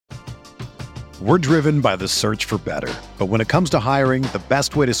We're driven by the search for better. But when it comes to hiring, the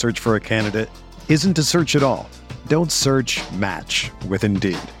best way to search for a candidate isn't to search at all. Don't search, match with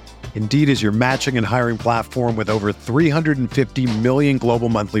Indeed. Indeed is your matching and hiring platform with over 350 million global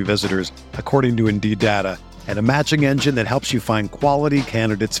monthly visitors, according to Indeed data, and a matching engine that helps you find quality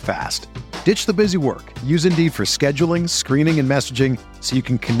candidates fast. Ditch the busy work. Use Indeed for scheduling, screening, and messaging so you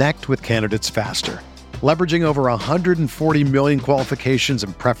can connect with candidates faster. Leveraging over 140 million qualifications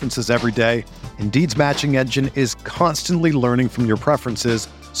and preferences every day, Indeed's matching engine is constantly learning from your preferences,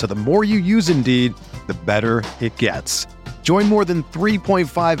 so the more you use Indeed, the better it gets. Join more than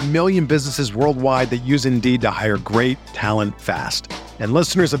 3.5 million businesses worldwide that use Indeed to hire great talent fast. And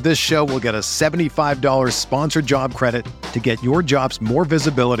listeners of this show will get a $75 sponsored job credit to get your jobs more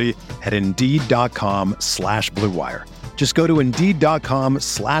visibility at Indeed.com/Blue Wire. Just go to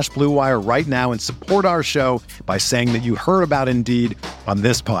Indeed.com/Blue Wire right now and support our show by saying that you heard about Indeed on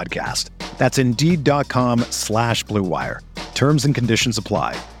this podcast. That's Indeed.com/Blue Wire. Terms and conditions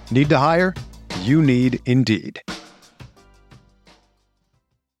apply. Need to hire? You need Indeed.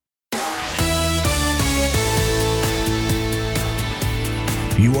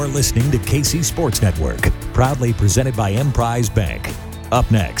 You are listening to KC Sports Network, proudly presented by Emprise Bank. Up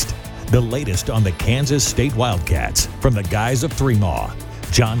next, the latest on the Kansas State Wildcats from the guys of Three Maw,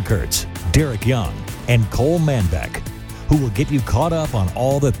 John Kurtz, Derek Young, and Cole Manbeck, who will get you caught up on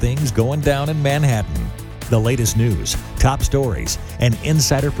all the things going down in Manhattan. The latest news, top stories, and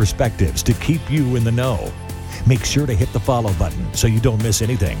insider perspectives to keep you in the know. Make sure to hit the follow button so you don't miss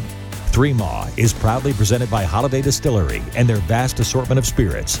anything. Three Maw is proudly presented by Holiday Distillery and their vast assortment of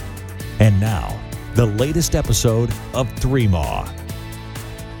spirits. And now, the latest episode of Three Maw.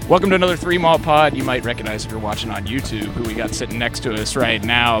 Welcome to another Three Maw pod. You might recognize if you're watching on YouTube who we got sitting next to us right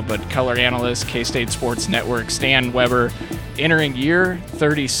now, but color analyst, K-State Sports Network, Stan Weber, entering year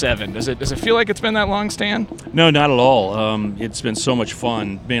 37. Does it feel like it's been that long, Stan? No, not at all. It's been so much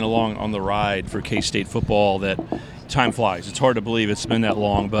fun being along on the ride for K-State football that time flies. It's hard to believe it's been that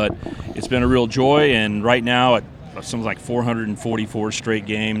long, but it's been a real joy. And right now, at something like 444 straight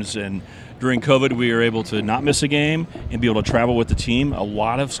games, and during COVID, we were able to not miss a game and be able to travel with the team. A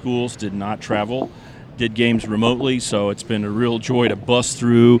lot of schools did not travel, did games remotely, so it's been a real joy to bust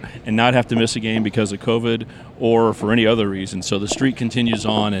through and not have to miss a game because of COVID or for any other reason. So the streak continues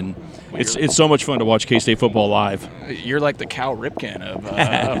on, and it's so much fun to watch K-State football live. You're like the Cal Ripken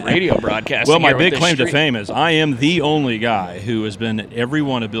of radio broadcasting. Well, my big claim to fame is I am the only guy who has been at every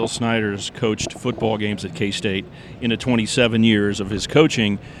one of Bill Snyder's coached football games at K-State in the 27 years of his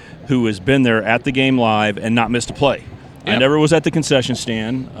coaching, who has been there at the game live and not missed a play. Yep. I never was at the concession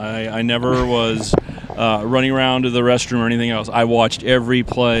stand. I never was running around to the restroom or anything else. I watched every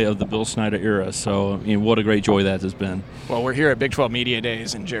play of the Bill Snyder era. So, what a great joy that has been. Well, we're here at Big 12 Media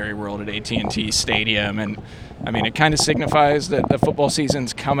Days in Jerry World at AT&T Stadium, and it kind of signifies that the football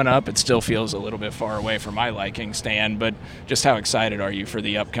season's coming up. It still feels a little bit far away for my liking, Stan, but just how excited are you for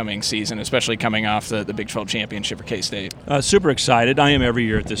the upcoming season, especially coming off the Big 12 championship for K-State? Super excited. I am every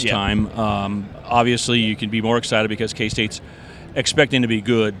year at this time. Obviously, you can be more excited because K-State's expecting to be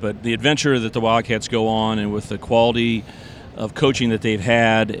good, but the adventure that the Wildcats go on and with the quality of coaching that they've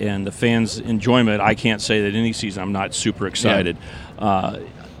had and the fans' enjoyment, I can't say that any season I'm not super excited. Yeah.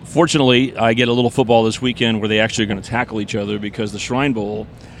 Fortunately, I get a little football this weekend where they actually are going to tackle each other because the Shrine Bowl,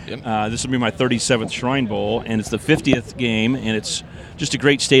 this will be my 37th Shrine Bowl, and it's the 50th game, and it's just a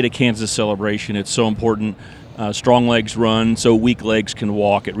great state of Kansas celebration. It's so important. Strong legs run, so weak legs can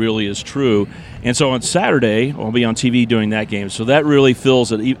walk. It really is true. And so on Saturday, I'll be on TV doing that game. So that really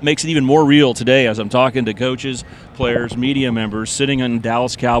fills it. It makes it even more real today as I'm talking to coaches, players, media members, sitting on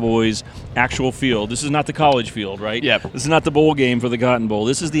Dallas Cowboys' actual field. This is not the college field, right? Yep. This is not the bowl game for the Cotton Bowl.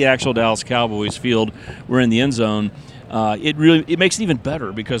 This is the actual Dallas Cowboys field. We're in the end zone. It makes it even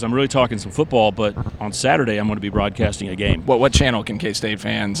better because I'm really talking some football, but on Saturday I'm going to be broadcasting a game. What channel can K-State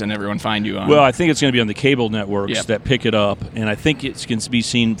fans and everyone find you on? Well, I think it's going to be on the cable networks that pick it up, and I think it's going to be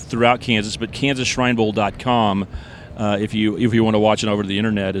seen throughout Kansas, but KansasShrineBowl.com, if you want to watch it over the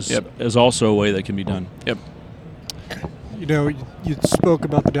internet, is also a way that can be done. Yep. You spoke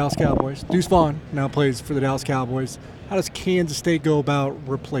about the Dallas Cowboys. Deuce Vaughn now plays for the Dallas Cowboys. How does Kansas State go about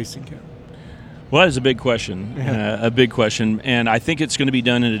replacing him? Well, that is a big question, and I think it's going to be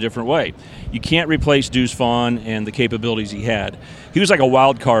done in a different way. You can't replace Deuce Vaughn and the capabilities he had. He was like a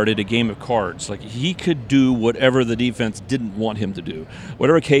wild card at a game of cards. Like, he could do whatever the defense didn't want him to do,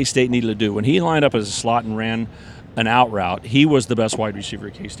 whatever K-State needed to do. When he lined up as a slot and ran an out route, he was the best wide receiver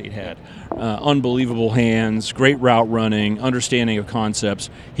K-State had. Unbelievable hands, great route running, understanding of concepts.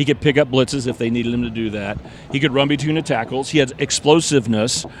 He could pick up blitzes if they needed him to do that. He could run between the tackles. He had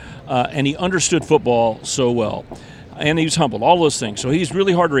explosiveness, and he understood football so well. And he was humbled, all those things. So he's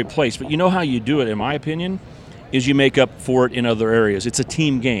really hard to replace. But you know how you do it, in my opinion, is you make up for it in other areas. It's a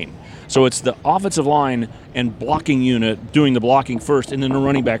team game. So it's the offensive line and blocking unit doing the blocking first, and then the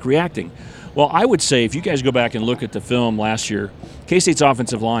running back reacting. Well, I would say if you guys go back and look at the film last year, K-State's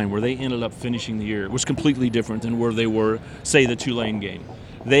offensive line, where they ended up finishing the year, was completely different than where they were, say, the Tulane game.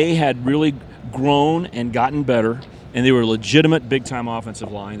 They had really grown and gotten better, and they were a legitimate big-time offensive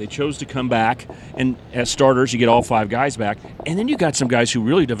line. They chose to come back, and as starters, you get all 5 guys back. And then you got some guys who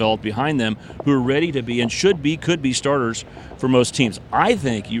really developed behind them who are ready to be and should be, could be starters for most teams. I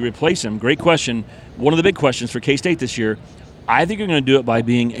think you replace them. Great question. One of the big questions for K-State this year, I think you're going to do it by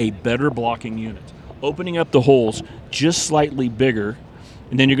being a better blocking unit, opening up the holes just slightly bigger,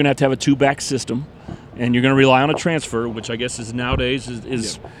 and then you're going to have a 2-back system, and you're going to rely on a transfer, which I guess is nowadays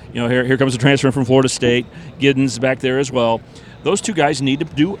is here comes a transfer from Florida State. Giddens back there as well. Those 2 guys need to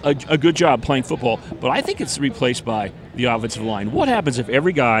do a good job playing football, but I think it's replaced by the offensive line. What happens if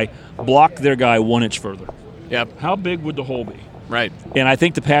every guy blocked their guy 1 inch further? Yep. How big would the hole be? Right. And I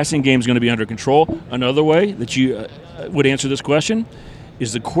think the passing game is going to be under control. Another way that you would answer this question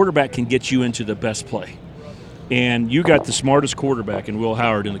is the quarterback can get you into the best play. And you got the smartest quarterback in Will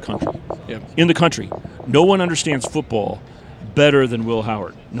Howard in the country. Yep. In the country. No one understands football better than Will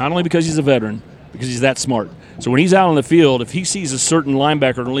Howard. Not only because he's a veteran, because he's that smart. So when he's out on the field, if he sees a certain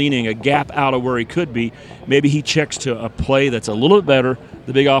linebacker leaning a gap out of where he could be, maybe he checks to a play that's a little bit better.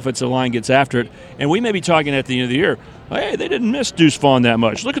 The big offensive line gets after it. And we may be talking at the end of the year, hey, they didn't miss Deuce Vaughn that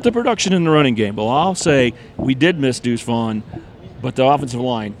much. Look at the production in the running game. Well, I'll say we did miss Deuce Vaughn, but the offensive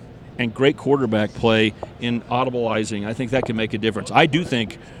line and great quarterback play in audibilizing, I think that can make a difference. I do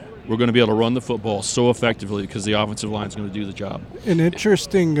think we're going to be able to run the football so effectively because the offensive line is going to do the job. An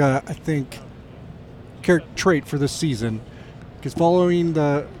interesting, I think, trait for this season, because following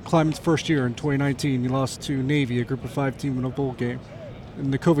the Kleiman's first year in 2019, he lost to Navy, a Group of 5 team in a bowl game. In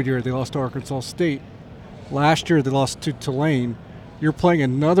the COVID year, they lost to Arkansas State. Last year, they lost to Tulane. You're playing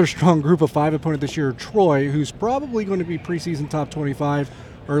another strong Group of 5 opponent this year, Troy, who's probably going to be preseason top 25,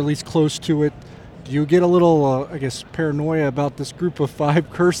 or at least close to it. Do you get a little, paranoia about this Group of 5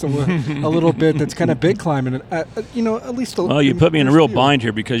 curse a little bit? That's kind of big climbing, at least. Well, you put me in a real bind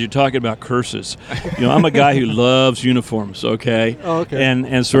here because you're talking about curses. I'm a guy who loves uniforms, okay? Oh, okay.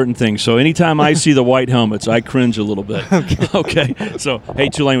 And certain things. So anytime I see the white helmets, I cringe a little bit. Okay. So, hey,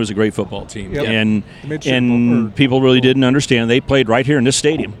 Tulane was a great football team, yep. and people really didn't understand. They played right here in this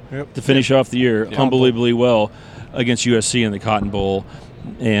stadium to finish off the year unbelievably well against USC in the Cotton Bowl.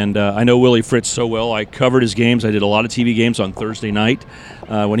 And I know Willie Fritz so well. I covered his games. I did a lot of TV games on Thursday night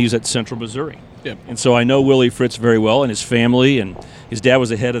when he was at Central Missouri. Yep. And so I know Willie Fritz very well and his family. And his dad was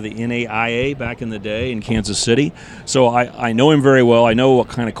the head of the NAIA back in the day in Kansas City. So I know him very well. I know what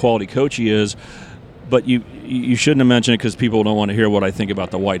kind of quality coach he is. But you shouldn't have mentioned it because people don't want to hear what I think about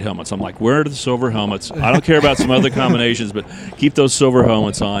the white helmets. I'm like, where are the silver helmets? I don't care about some other combinations, but keep those silver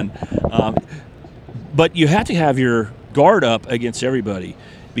helmets on. But you have to have your guard up against everybody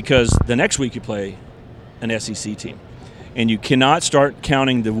because the next week you play an SEC team. And you cannot start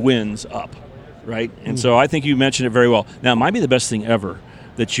counting the wins up, right? And so I think you mentioned it very well. Now, it might be the best thing ever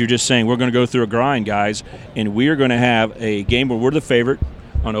that you're just saying we're going to go through a grind, guys, and we are going to have a game where we're the favorite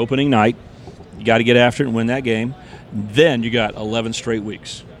on opening night. You got to get after it and win that game. Then you got 11 straight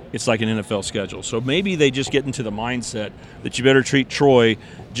weeks. It's like an NFL schedule. So maybe they just get into the mindset that you better treat Troy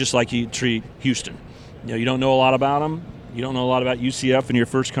just like you treat Houston. You don't know a lot about them. You don't know a lot about UCF in your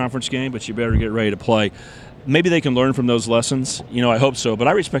first conference game, but you better get ready to play. Maybe they can learn from those lessons. I hope so. But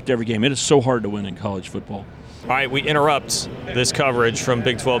I respect every game. It is so hard to win in college football. All right, we interrupt this coverage from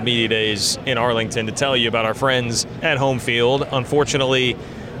Big 12 Media Days in Arlington to tell you about our friends at Home Field. Unfortunately,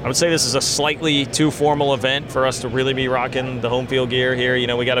 I would say this is a slightly too formal event for us to really be rocking the Home Field gear here.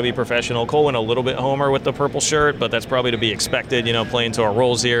 We got to be professional. Cole went a little bit homer with the purple shirt, but that's probably to be expected, playing to our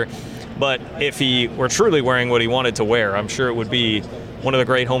roles here. But if he were truly wearing what he wanted to wear, I'm sure it would be one of the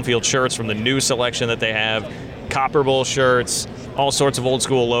great Home Field shirts from the new selection that they have. Copper Bowl shirts, all sorts of old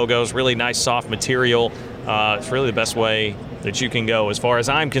school logos, really nice soft material. It's really the best way that you can go. As far as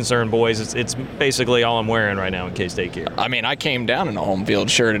I'm concerned, boys, it's basically all I'm wearing right now in K-State gear. I mean, I came down in a Home Field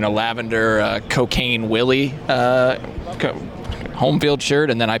shirt in a lavender Cocaine Willie home field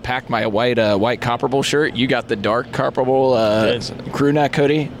shirt, and then I packed my white comparable shirt. You got the dark comparable crew neck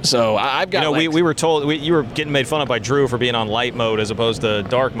hoodie. So I've got. We were told you were getting made fun of by Drew for being on light mode as opposed to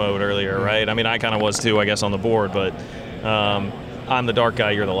dark mode earlier, right? I mean, I kind of was too, I guess, on the board, but. I'm the dark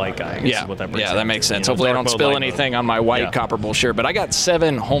guy, you're the light guy. Yeah, what that makes sense. Hopefully I don't spill anything on my white comparable shirt. But I got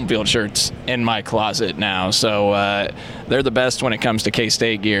 7 home field shirts in my closet now. So they're the best when it comes to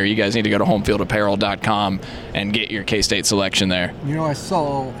K-State gear. You guys need to go to homefieldapparel.com and get your K-State selection there. You know, I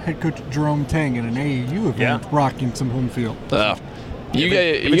saw head coach Jerome Tang at an AAU event rocking some home field. You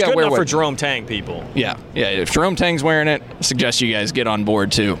it's got good wear enough for Jerome Tang people. Yeah. If Jerome Tang's wearing it, I suggest you guys get on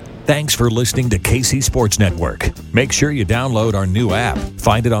board too. Thanks for listening to KC Sports Network. Make sure you download our new app.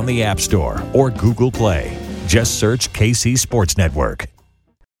 Find it on the App Store or Google Play. Just search KC Sports Network.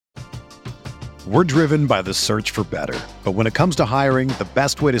 We're driven by the search for better. But when it comes to hiring, the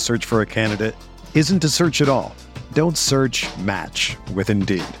best way to search for a candidate isn't to search at all. Don't search, match with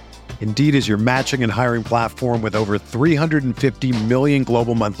Indeed. Indeed is your matching and hiring platform with over 350 million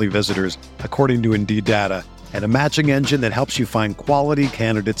global monthly visitors, according to Indeed data, and a matching engine that helps you find quality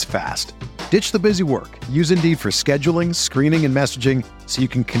candidates fast. Ditch the busy work. Use Indeed for scheduling, screening, and messaging so you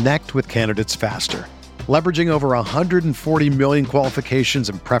can connect with candidates faster. Leveraging over 140 million qualifications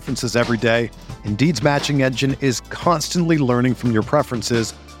and preferences every day, Indeed's matching engine is constantly learning from your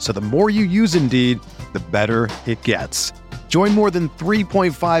preferences, so the more you use Indeed, the better it gets. Join more than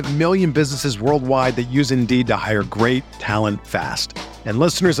 3.5 million businesses worldwide that use Indeed to hire great talent fast. And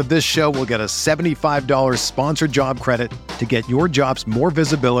listeners of this show will get a $75 sponsored job credit to get your jobs more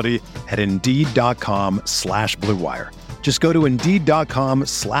visibility at Indeed.com/Blue Wire. Just go to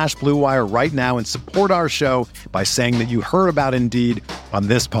Indeed.com/Blue Wire right now and support our show by saying that you heard about Indeed on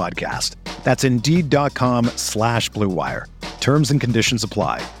this podcast. That's Indeed.com/Blue Wire. Terms and conditions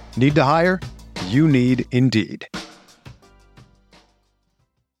apply. Need to hire? You need Indeed.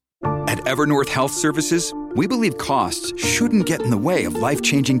 At Evernorth Health Services, we believe costs shouldn't get in the way of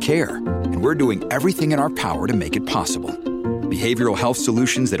life-changing care, and we're doing everything in our power to make it possible. Behavioral health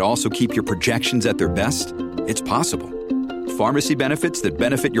solutions that also keep your projections at their best? It's possible. Pharmacy benefits that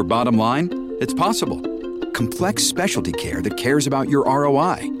benefit your bottom line? It's possible. Complex specialty care that cares about your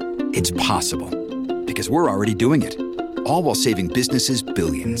ROI? It's possible. Because we're already doing it. All while saving businesses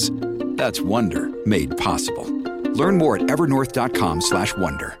billions. That's Wonder made possible. Learn more at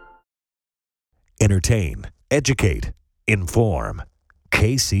evernorth.com/wonder. Entertain, educate, inform.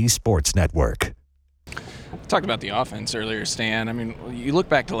 KC Sports Network. Talked about the offense earlier, Stan. I mean, you look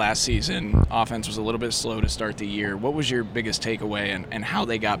back to last season, offense was a little bit slow to start the year. What was your biggest takeaway and how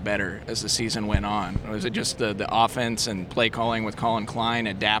they got better as the season went on? Was it just the offense and play calling with Colin Klein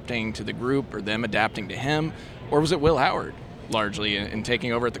adapting to the group or them adapting to him? Or was it Will Howard largely in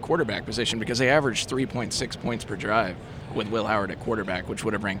taking over at the quarterback position? Because they averaged 3.6 points per drive with Will Howard at quarterback, which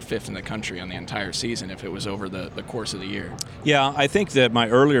would have ranked 5th in the country on the entire season if it was over the course of the year. Yeah, I think that my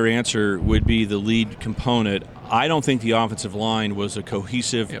earlier answer would be the lead component. I don't think the offensive line was a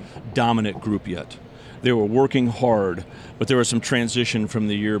cohesive, dominant group yet. They were working hard, but there was some transition from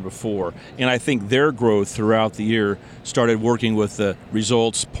the year before. And I think their growth throughout the year started working with the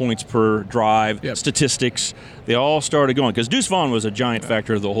results, points per drive, statistics. They all started going, because Deuce Vaughn was a giant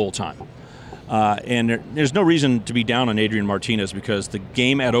factor the whole time. And there's no reason to be down on Adrian Martinez because the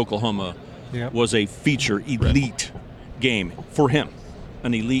game at Oklahoma was a feature elite game for him,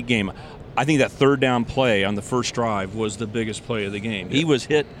 an elite game. I think that third down play on the first drive was the biggest play of the game. He was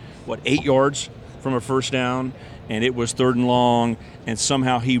hit, 8 yards from a first down, and it was 3rd and long, and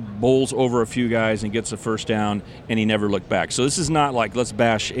somehow he bowls over a few guys and gets a first down, and he never looked back. So this is not like let's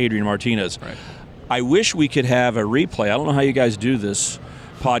bash Adrian Martinez. Right. I wish we could have a replay. I don't know how you guys do this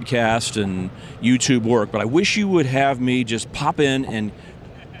podcast and YouTube work, but I wish you would have me just pop in and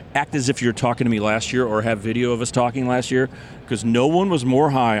act as if you're talking to me last year or have video of us talking last year, because no one was more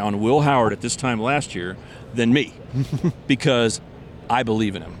high on Will Howard at this time last year than me because I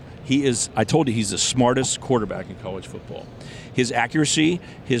believe in him. I told you he's the smartest quarterback in college football. His accuracy,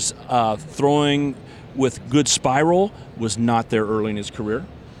 his throwing with good spiral was not there early in his career.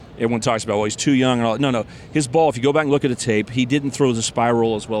 Everyone talks about, he's too young and all. No. His ball, if you go back and look at the tape, he didn't throw the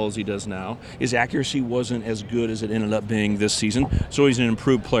spiral as well as he does now. His accuracy wasn't as good as it ended up being this season, so he's an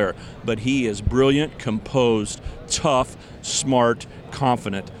improved player. But he is brilliant, composed, tough, smart,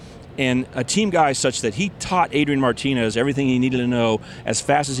 confident, and a team guy such that he taught Adrian Martinez everything he needed to know as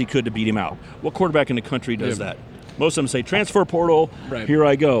fast as he could to beat him out. What quarterback in the country does that? Most of them say, transfer portal, here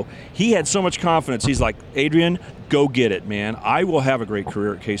I go. He had so much confidence. He's like, Adrian, go get it, man. I will have a great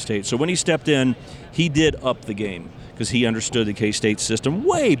career at K-State. So when he stepped in, he did up the game because he understood the K-State system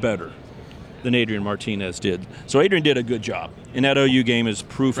way better than Adrian Martinez did. So Adrian did a good job, and that OU game is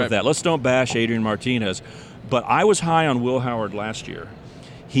proof of that. Let's don't bash Adrian Martinez. But I was high on Will Howard last year.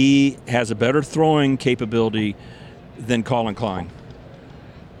 He has a better throwing capability than Colin Klein.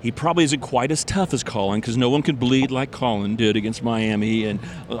 He probably isn't quite as tough as Colin because no one can bleed like Colin did against Miami, and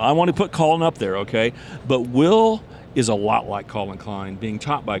I want to put Colin up there, okay? But Will is a lot like Colin Klein, being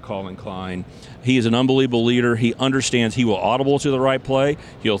taught by Colin Klein. He is an unbelievable leader. He understands he will audible to the right play.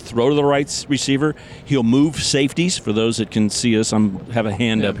 He'll throw to the right receiver. He'll move safeties. For those that can see us, I have a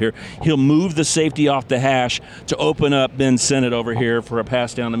hand up here. He'll move the safety off the hash to open up Ben Sinnott over here for a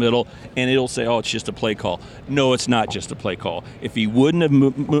pass down the middle, and it'll say, oh, it's just a play call. No, it's not just a play call. If he wouldn't have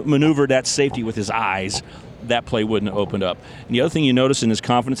maneuvered that safety with his eyes, that play wouldn't have opened up. And the other thing you notice in his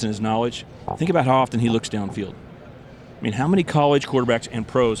confidence and his knowledge, think about how often he looks downfield. I mean, how many college quarterbacks and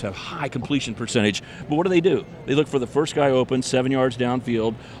pros have high completion percentage, but what do? They look for the first guy open, 7 yards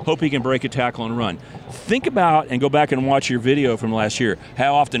downfield, hope he can break a tackle and run. Think about and go back and watch your video from last year,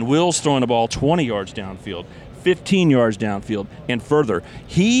 how often Will's throwing the ball 20 yards downfield, 15 yards downfield, and further.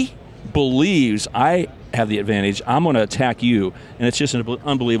 He believes, I have the advantage, I'm going to attack you, and it's just an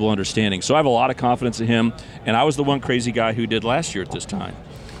unbelievable understanding. So I have a lot of confidence in him, and I was the one crazy guy who did last year at this time.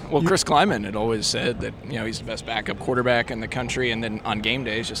 Well, Chris Kleiman had always said that, he's the best backup quarterback in the country, and then on game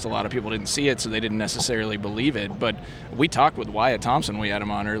days, just a lot of people didn't see it, so they didn't necessarily believe it. But we talked with Wyatt Thompson, we had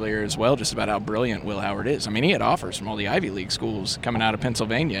him on earlier as well, just about how brilliant Will Howard is. I mean, he had offers from all the Ivy League schools coming out of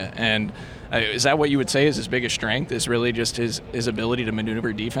Pennsylvania, and is that what you would say is his biggest strength, is really just his ability to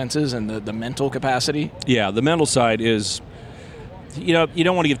maneuver defenses and the mental capacity? Yeah, the mental side is, you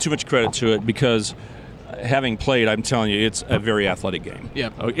don't want to give too much credit to it because having played, I'm telling you, it's a very athletic game. Yeah,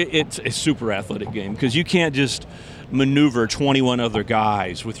 it's a super athletic game because you can't just maneuver 21 other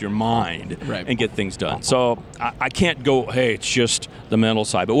guys with your mind and get things done. So I can't go, hey, it's just the mental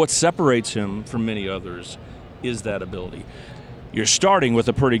side. But what separates him from many others is that ability. You're starting with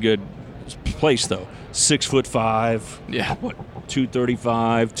a pretty good place, though. 6'5",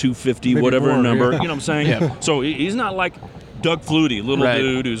 235, 250, maybe whatever more, number. You know what I'm saying? Yeah. So he's not like Doug Flutie, little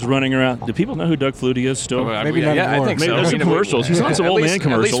dude who's running around. Do people know who Doug Flutie is still? Maybe not anymore. I think maybe so. There's some commercials. He's on some old man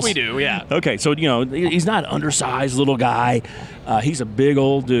commercials. At least we do, yeah. Okay, so, he's not an undersized little guy. He's a big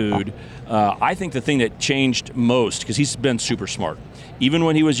old dude. I think the thing that changed most, because he's been super smart, even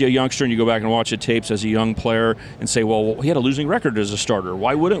when he was a youngster and you go back and watch the tapes as a young player and say, well, he had a losing record as a starter.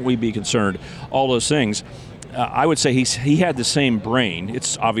 Why wouldn't we be concerned? All those things. I would say he had the same brain.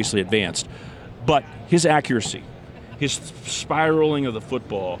 It's obviously advanced. But his accuracy, his spiraling of the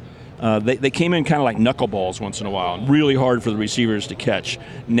football, they came in kind of like knuckleballs once in a while, and really hard for the receivers to catch.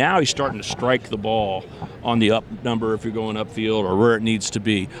 Now he's starting to strike the ball on the up number if you're going upfield or where it needs to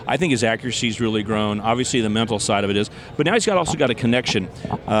be. I think his accuracy's really grown. Obviously, the mental side of it is. But now he's also got a connection.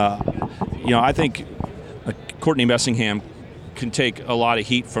 I think Courtney Messingham can take a lot of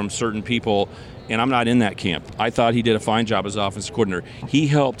heat from certain people, and I'm not in that camp. I thought he did a fine job as offensive coordinator. He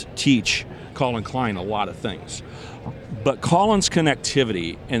helped teach Colin Klein a lot of things. But Colin's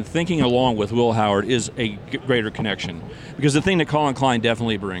connectivity and thinking along with Will Howard is a greater connection. Because the thing that Colin Klein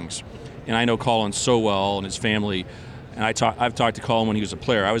definitely brings, and I know Colin so well and his family, and I've talked to Colin when he was a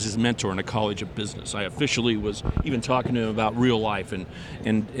player. I was his mentor in a college of business. I officially was even talking to him about real life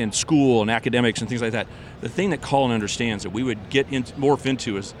and school and academics and things like that. The thing that Colin understands that we would morph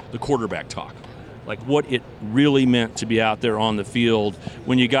into is the quarterback talk. Like what it really meant to be out there on the field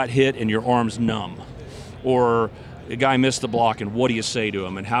when you got hit and your arm's numb. Or a guy missed the block, and what do you say to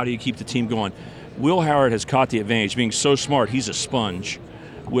him, and how do you keep the team going? Will Howard has caught the advantage. Being so smart, he's a sponge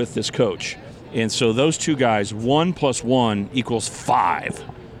with this coach. And so those two guys, 1 + 1 = 5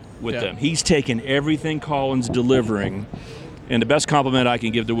 with them. He's taken everything Colin's delivering, and the best compliment I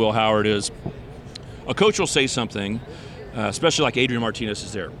can give to Will Howard is a coach will say something, especially like Adrian Martinez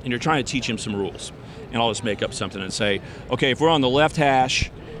is there, and you're trying to teach him some rules. And I'll just make up something and say, okay, if we're on the left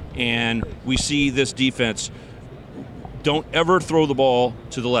hash and we see this defense, don't ever throw the ball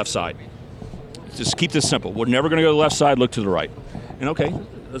to the left side. Just keep this simple. We're never going to go to the left side, look to the right. And okay,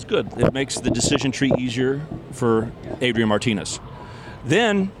 that's good. It makes the decision tree easier for Adrian Martinez.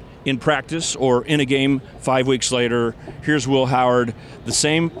 Then, in practice or in a game 5 weeks later, here's Will Howard. The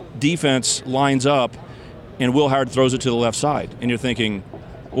same defense lines up, and Will Howard throws it to the left side. And you're thinking,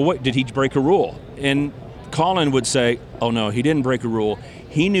 well, what, did he break a rule? And Colin would say, oh, no, he didn't break a rule.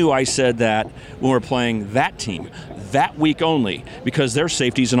 He knew I said that when we're playing that team, that week only, because their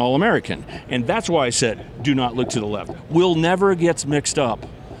safety's an All-American. And that's why I said, do not look to the left. Will never gets mixed up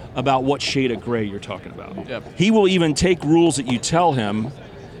about what shade of gray you're talking about. Yep. He will even take rules that you tell him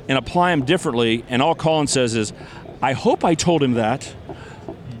and apply them differently, and all Colin says is, I hope I told him that,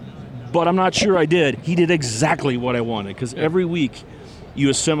 but I'm not sure I did. He did exactly what I wanted, because every week you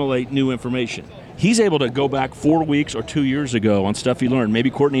assimilate new information. He's able to go back 4 weeks or 2 years ago on stuff he learned. Maybe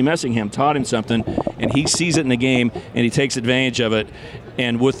Courtney Messingham taught him something, and he sees it in the game, and he takes advantage of it.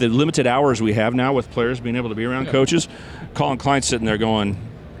 And with the limited hours we have now with players being able to be around coaches, Colin Klein's sitting there going,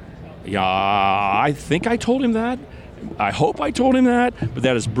 yeah, I think I told him that. I hope I told him that, but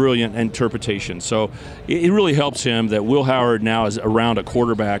that is brilliant interpretation. So it really helps him that Will Howard now is around a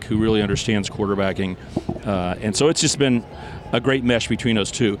quarterback who really understands quarterbacking. And so it's just been a great mesh between those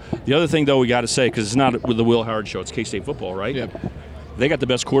two. The other thing, though, we got to say, because it's not with the Will Howard show, it's K-State football, right? Yep. They got the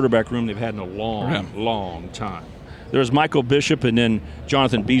best quarterback room they've had in a long time. There was Michael Bishop and then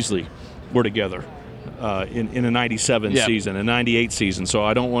Jonathan Beasley were together in a 97 season, a 98 season. So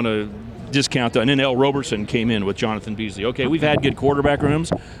I don't want to discount that. And then L. Roberson came in with Jonathan Beasley. Okay, we've had good quarterback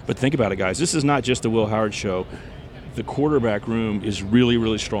rooms, but think about it, guys. This is not just the Will Howard show. The quarterback room is really,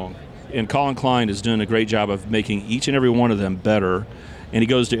 really strong. And Colin Klein is doing a great job of making each and every one of them better. And he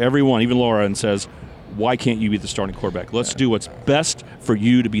goes to everyone, even Laura, and says, why can't you be the starting quarterback? Let's do what's best for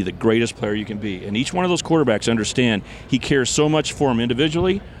you to be the greatest player you can be. And each one of those quarterbacks understand he cares so much for them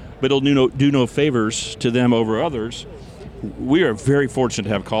individually, but he'll do no favors to them over others. We are very fortunate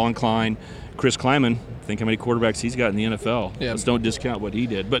to have Colin Klein, Chris Kleiman. Think how many quarterbacks he's got in the NFL. Yeah. Let's don't discount what he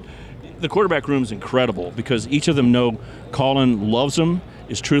did. But the quarterback room is incredible because each of them know Colin loves them,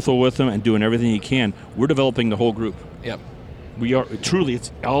 is truthful with them, and doing everything he can. We're developing the whole group. Yep. We are truly. It's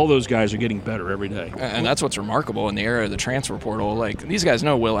all those guys are getting better every day, and that's what's remarkable in the era of the transfer portal. Like, these guys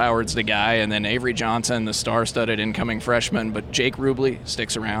know Will Howard's the guy, and then Avery Johnson, the star-studded incoming freshman. But Jake Rubley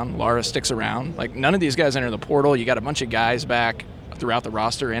sticks around. Laura sticks around. Like, none of these guys enter the portal. You got a bunch of guys back throughout the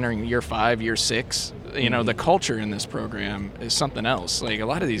roster entering year 5, year 6. You know, the culture in this program is something else. Like, a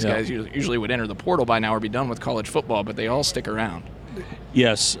lot of these guys usually would enter the portal by now or be done with college football, but they all stick around.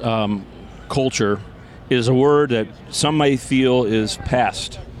 Yes, culture is a word that some may feel is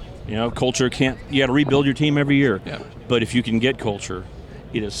past. You know, culture you got to rebuild your team every year. Yeah. But if you can get culture,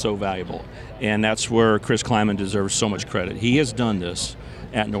 it is so valuable. And that's where Chris Kleiman deserves so much credit. He has done this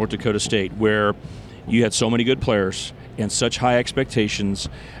at North Dakota State, where you had so many good players and such high expectations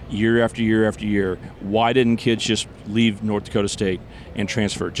year after year after year. Why didn't kids just leave North Dakota State and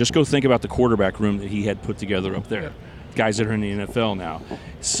transfer? Just go think about the quarterback room that he had put together up there. Guys that are in the NFL now.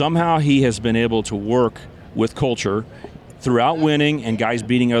 Somehow he has been able to work with culture throughout winning and guys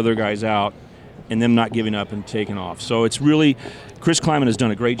beating other guys out and them not giving up and taking off. So it's really, Chris Kleiman has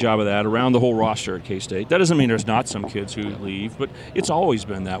done a great job of that around the whole roster at K-State. That doesn't mean there's not some kids who leave, but it's always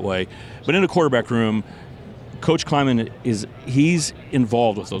been that way. But in the quarterback room, Coach Kleiman he's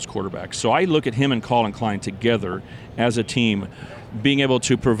involved with those quarterbacks. So I look at him and Colin Klein together as a team, being able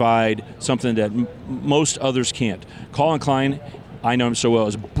to provide something that most others can't. Colin Klein, I know him so well,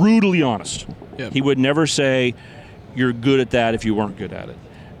 is brutally honest. Yep. He would never say, you're good at that if you weren't good at it.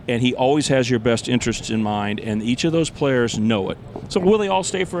 And he always has your best interests in mind, and each of those players know it. So will they all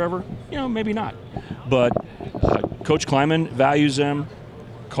stay forever? You know, maybe not. But Coach Kleiman values them.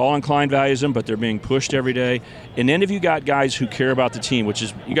 Colin Klein values them, but they're being pushed every day. And then if you got guys who care about the team, which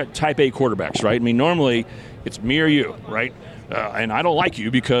is, you got type A quarterbacks, right? I mean, normally it's me or you, right? And I don't like you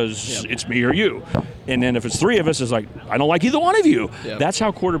because it's me or you. And then if it's 3 of us, it's like, I don't like either one of you. Yep. That's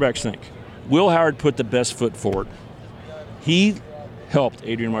how quarterbacks think. Will Howard put the best foot forward. He helped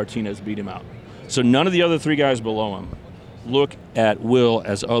Adrian Martinez beat him out. So none of the other 3 guys below him look at Will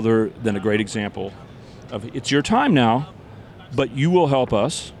as other than a great example of, it's your time now, but you will help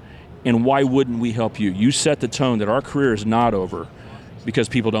us, and why wouldn't we help you? You set the tone that our career is not over because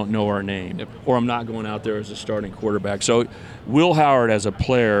people don't know our name, or I'm not going out there as a starting quarterback. So Will Howard as a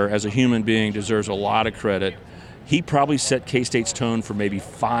player, as a human being, deserves a lot of credit. He probably set K-State's tone for maybe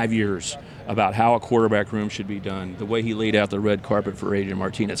 5 years about how a quarterback room should be done, the way he laid out the red carpet for Adrian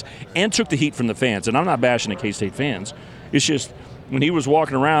Martinez, and took the heat from the fans. And I'm not bashing the K-State fans. It's just when he was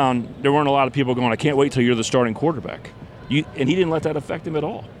walking around, there weren't a lot of people going, I can't wait till you're the starting quarterback. And he didn't let that affect him at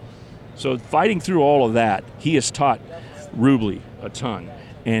all. So fighting through all of that, he has taught Rubley a ton,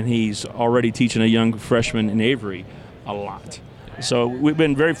 and he's already teaching a young freshman in Avery a lot. So we've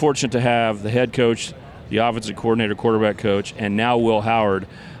been very fortunate to have the head coach, the offensive coordinator, quarterback coach, and now Will Howard.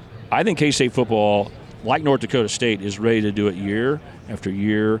 I think K-State football, like North Dakota State, is ready to do it year after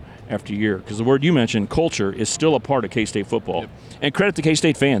year after year. Because the word you mentioned, culture, is still a part of K-State football. Yep. And credit to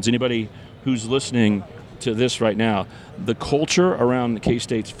K-State fans. Anybody who's listening to this right now, the culture around the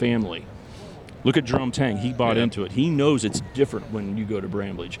K-State's family. Look at Jerome Tang. He bought into it. He knows it's different when you go to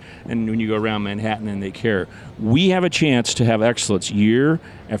Bramlage and when you go around Manhattan, and they care. We have a chance to have excellence year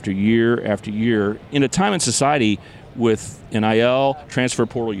after year after year in a time in society with NIL, transfer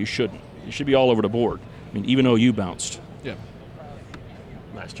portal, you shouldn't. You should be all over the board. I mean, even OU bounced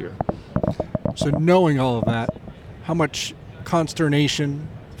last year. So knowing all of that, how much consternation,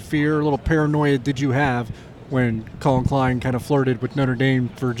 fear, a little paranoia did you have when Colin Klein kind of flirted with Notre Dame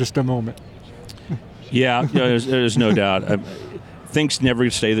for just a moment? Yeah, there's no doubt. Things never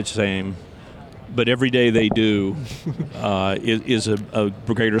stay the same, but every day they do is a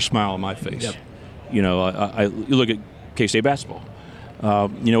greater smile on my face. Yep. You look at K-State basketball.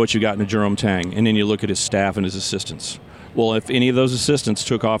 You know what you got in a Jerome Tang, and then you look at his staff and his assistants. Well, if any of those assistants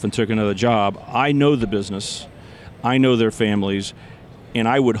took off and took another job, I know the business, I know their families, and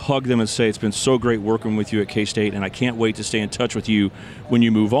I would hug them and say, it's been so great working with you at K-State, and I can't wait to stay in touch with you when you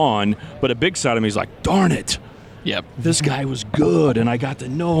move on. But a big side of me is like, darn it. Yep. This guy was good, and I got to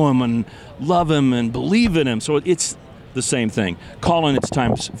know him and love him and believe in him. So it's the same thing. Colin, it's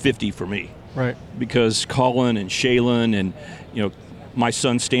times 50 for me. Right. Because Colin and Shaylin and, my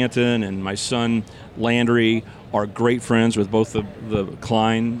son Stanton and my son Landry are great friends with both the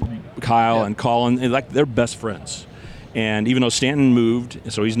Klein, Kyle, and Colin. They're best friends. And even though Stanton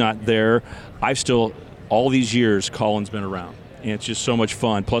moved, so he's not there, I've still, all these years, Colin's been around. And it's just so much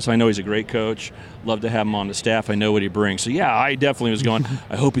fun. Plus, I know he's a great coach. Love to have him on the staff. I know what he brings. So, yeah, I definitely was going,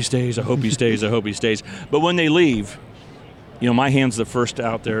 I hope he stays, I hope he stays, I hope he stays. But when they leave, my hand's the first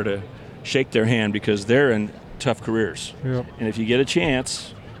out there to shake their hand because they're in tough careers. Yep. And if you get a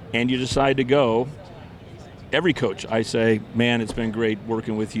chance and you decide to go, every coach, I say, man, it's been great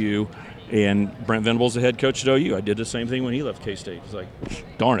working with you. And Brent Venables, the head coach at OU, I did the same thing when he left K-State. He's like,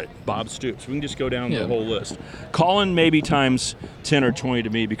 darn it, Bob Stoops. We can just go down the whole list. Colin maybe times 10 or 20 to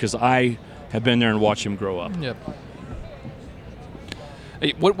me because I have been there and watched him grow up. Yep.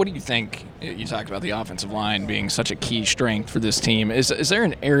 Hey, what do you think? You talked about the offensive line being such a key strength for this team. Is there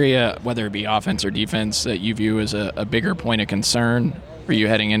an area, whether it be offense or defense, that you view as a bigger point of concern for you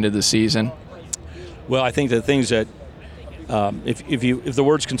heading into the season? Well, I think the things that if the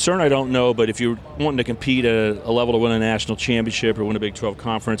word's concern, I don't know, but if you're wanting to compete at a level to win a national championship or win a Big 12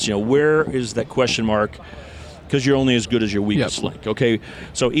 conference, where is that question mark? Because you're only as good as your weakest link. Okay,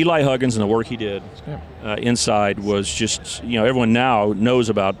 so Eli Huggins and the work he did inside was just, everyone now knows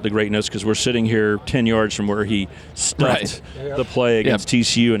about the greatness because we're sitting here 10 yards from where he stuffed the play against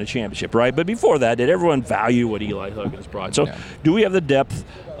TCU in a championship, right? But before that, did everyone value what Eli Huggins brought? So do we have the depth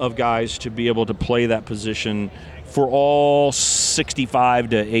of guys to be able to play that position for all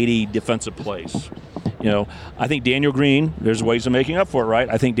 65 to 80 defensive plays? I think Daniel Green, there's ways of making up for it, right?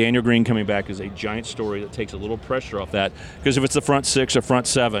 I think Daniel Green coming back is a giant story that takes a little pressure off that because if it's the front six or front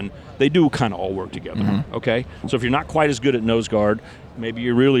seven, they do kind of all work together, okay? So if you're not quite as good at nose guard, maybe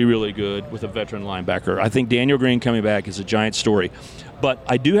you're really, really good with a veteran linebacker. I think Daniel Green coming back is a giant story. But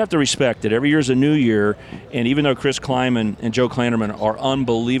I do have to respect that every year is a new year, and even though Chris Kleiman and Joe Klanderman are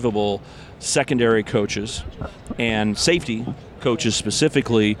unbelievable secondary coaches and safety coaches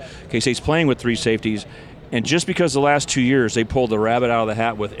specifically, K-State's playing with three safeties, and just because the last 2 years they pulled the rabbit out of the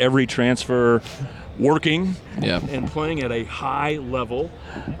hat with every transfer working and playing at a high level,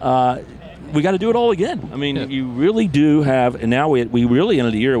 we got to do it all again. I mean, you really do have, and now we really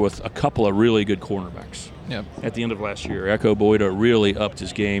ended the year with a couple of really good cornerbacks. At the end of last year, Echo Boyda really upped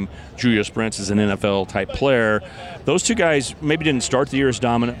his game. Julius Brents is an NFL-type player. Those two guys maybe didn't start the year as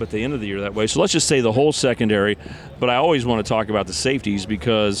dominant, but they ended the year that way. So let's just say the whole secondary. But I always want to talk about the safeties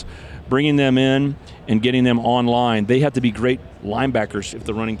because bringing them in and getting them online, they have to be great linebackers if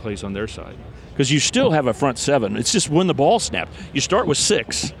the running plays on their side. Because you still have a front seven. It's just when the ball snapped. You start with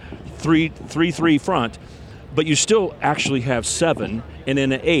 6, 3 front, but you still actually have 7 and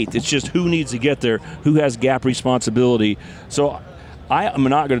then an 8. It's just who needs to get there, who has gap responsibility. So I am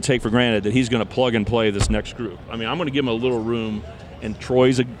not going to take for granted that he's going to plug and play this next group. I mean, I'm going to give him a little room, and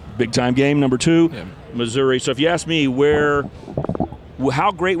Troy's a big-time game, number 2, Missouri. So if you ask me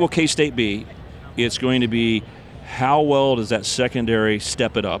how great will K-State be, it's going to be how well does that secondary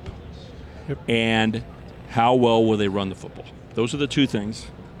step it up, and how well will they run the football. Those are the two things.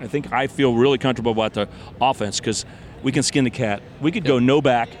 I feel really comfortable about the offense because we can skin the cat. We could go no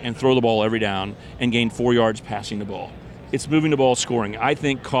back and throw the ball every down and gain 4 yards passing the ball. It's moving the ball, scoring. I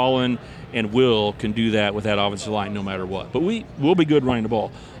think Colin and Will can do that with that offensive line no matter what. But we will be good running the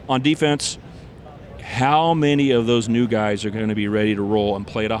ball. On defense, how many of those new guys are going to be ready to roll and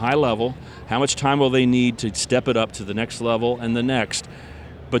play at a high level? How much time will they need to step it up to the next level and the next?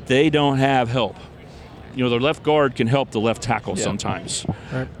 But they don't have help. Their left guard can help the left tackle sometimes.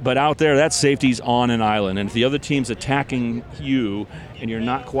 Right. But out there, that safety's on an island. And if the other team's attacking you and you're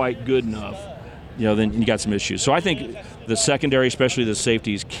not quite good enough, then you got some issues. So I think the secondary, especially the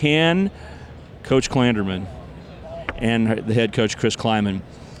safeties, can Coach Klanderman and the head coach, Chris Kleiman,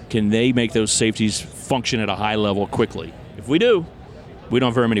 can they make those safeties function at a high level quickly? If we do, we don't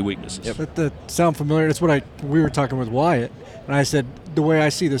have very many weaknesses. That sound familiar? That's what we were talking with Wyatt, and I said the way I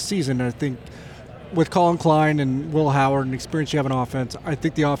see this season, I think with Colin Klein and Will Howard and experience you have in offense, I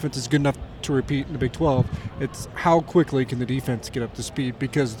think the offense is good enough to repeat in the Big 12. It's how quickly can the defense get up to speed,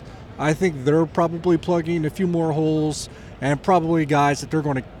 because I think they're probably plugging a few more holes and probably guys that they're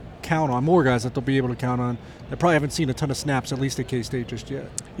going to count on, more guys that they'll be able to count on that probably haven't seen a ton of snaps, at least at K-State just yet.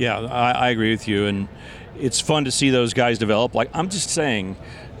 Yeah, I agree with you, and it's fun to see those guys develop. Like, I'm just saying,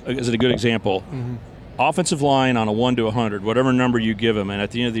 as a good example, offensive line on a 1 to 100, whatever number you give them, and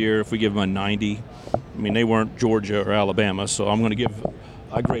at the end of the year, if we give them a 90, I mean, they weren't Georgia or Alabama, so I'm going to give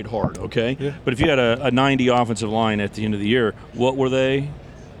I grade hard, okay? Yeah. But if you had a 90 offensive line at the end of the year, what were they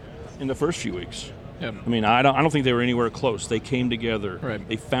in the first few weeks? Yep. I mean, I don't think they were anywhere close. They came together. Right.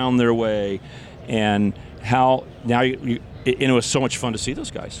 They found their way, and how now and it was so much fun to see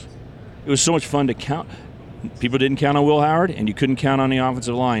those guys. It was so much fun to count. People didn't count on Will Howard, and you couldn't count on the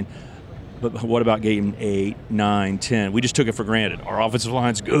offensive line. But what about game 8, 9, 10? We just took it for granted. Our offensive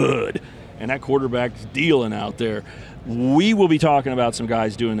line's good, and that quarterback's dealing out there. We will be talking about some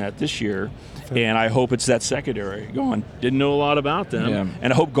guys doing that this year, and I hope it's that secondary going. Didn't know a lot about them, Yeah.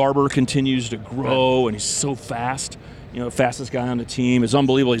 and I hope Garber continues to grow, and he's so fast. You know, fastest guy on the team. It's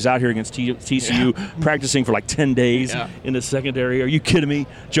unbelievable. He's out here against TCU practicing for like 10 days in the secondary. Are you kidding me?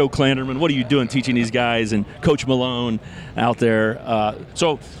 Joe Klanderman, what are you doing teaching these guys? And Coach Malone out there.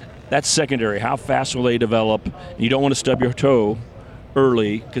 So that's secondary. How fast will they develop? And you don't want to stub your toe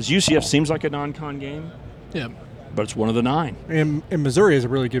early, because UCF seems like a non-con game, Yeah. but it's one of the 9. And Missouri is a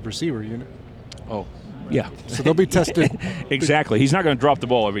really good receiver unit. Oh, yeah. So they'll be tested. Exactly. He's not going to drop the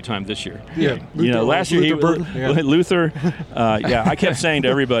ball every time this year. Yeah. You know, last year Burton, Luther, I kept saying to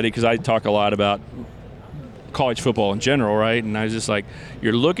everybody, because I talk a lot about college football in general, right? And I was just like,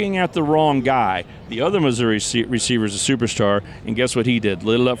 you're looking at the wrong guy. The other Missouri receiver is a superstar, and guess what he did?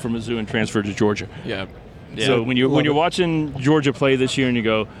 Lit it up for Mizzou and transferred to Georgia. Yeah. So when you're watching Georgia play this year and you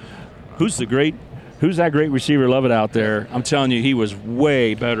go, who's that great receiver? Love it out there. I'm telling you, he was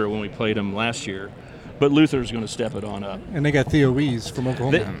way better when we played him last year. But Luther's going to step it on up. And they got Theo Wees from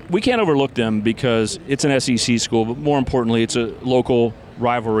Oklahoma. We can't overlook them because it's an SEC school, but more importantly, it's a local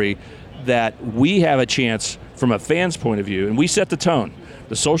rivalry that we have a chance from a fan's point of view, and we set the tone.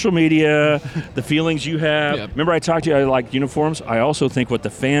 The social media, the feelings you have. Yep. Remember I talked to you, I like uniforms. I also think what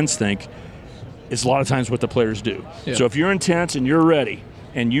the fans think is a lot of times what the players do. Yep. So if you're intense and you're ready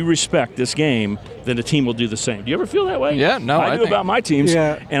and you respect this game, then the team will do the same. Do you ever feel that way? Yeah, no, I do think- about my teams,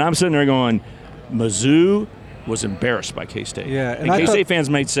 Yeah. and I'm sitting there going, Mizzou was embarrassed by K-State. Yeah, and and I K-State thought- fans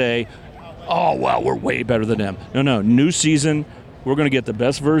might say, oh, well, we're way better than them. No, new season, we're going to get the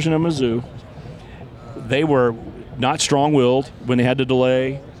best version of Mizzou. They were not strong-willed when they had to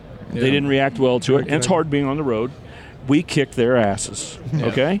delay. They didn't react well to it, and it's hard being on the road. We kicked their asses,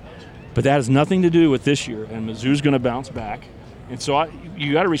 okay? But that has nothing to do with this year, and Mizzou's going to bounce back. And so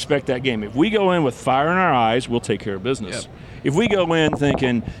you got to respect that game. If we go in with fire in our eyes, we'll take care of business. Yep. If we go in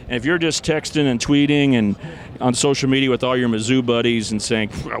thinking, and if you're just texting and tweeting and on social media with all your Mizzou buddies and saying,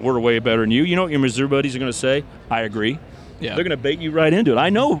 we're way better than you, you know what your Mizzou buddies are going to say? I agree. Yeah. They're going to bait you right into it. I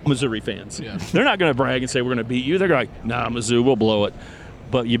know Missouri fans. Yeah. They're not going to brag and say we're going to beat you. They're going to like, nah, Mizzou, we'll blow it.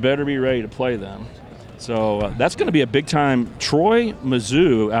 But you better be ready to play them. So that's going to be a big-time Troy,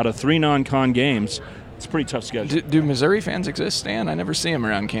 Mizzou out of 3 non-con games. It's a pretty tough schedule. Do Missouri fans exist, Stan? I never see them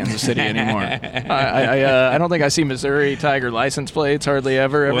around Kansas City anymore. I don't think I see Missouri Tiger license plates hardly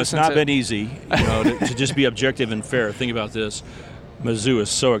ever. Well, it's not been easy, to just be objective and fair. Think about this. Mizzou is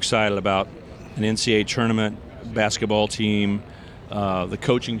so excited about an NCAA tournament basketball team, the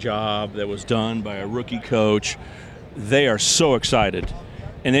coaching job that was done by a rookie coach. They are so excited.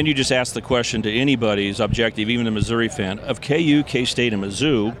 And then you just ask the question to anybody who's objective, even a Missouri fan, of KU, K-State, and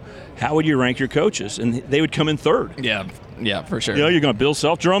Mizzou, how would you rank your coaches? And they would come in third. Yeah, for sure. You're going to Bill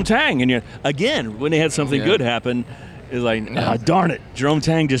Self, Jerome Tang. And again, when they had something good happen, it's like, darn it, Jerome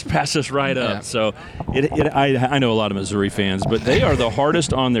Tang just passed us right up. Yeah. So I know a lot of Missouri fans, but they are the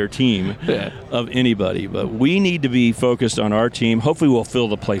hardest on their team of anybody. But we need to be focused on our team. Hopefully we'll fill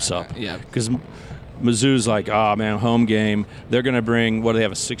the place up. Yeah. Because Mizzou's like, home game. They're going to bring, what do they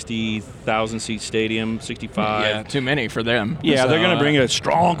have, a 60,000-seat stadium, 65? Yeah, too many for them. Yeah, So, they're going to bring a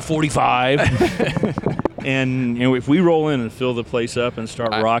strong 45. And if we roll in and fill the place up and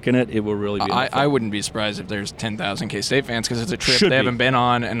start rocking it, it will really be fun. I wouldn't be surprised if there's 10,000 K-State fans because it's a trip Should they be. haven't been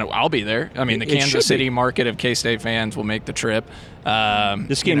on, and I'll be there. I mean, the It should Kansas City be. market of K-State fans will make the trip.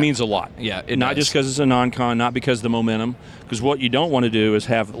 This game means a lot. Yeah, it not does. just because it's a non-con, not because of the momentum. Because what you don't want to do is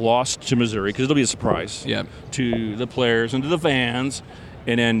have lost to Missouri, because it'll be a surprise to the players and to the fans.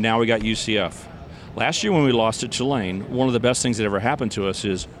 And then now we got UCF. Last year when we lost to Tulane, one of the best things that ever happened to us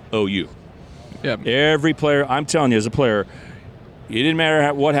is OU. Yep. Every player, I'm telling you as a player, it didn't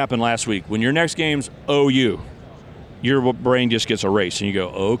matter what happened last week. When your next game's OU, your brain just gets erased and you go,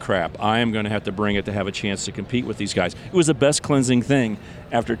 oh crap, I am going to have to bring it to have a chance to compete with these guys. It was the best cleansing thing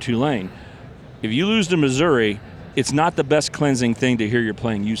after Tulane. If you lose to Missouri, it's not the best cleansing thing to hear you're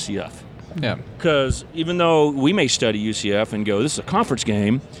playing UCF. Yeah. Because even though we may study UCF and go, this is a conference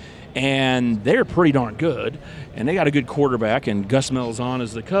game, and they're pretty darn good, and they got a good quarterback, and Gus Malzahn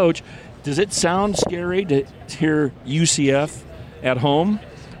is the coach, does it sound scary to hear UCF at home?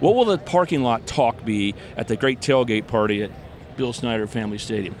 What will the parking lot talk be at the great tailgate party at Bill Snyder Family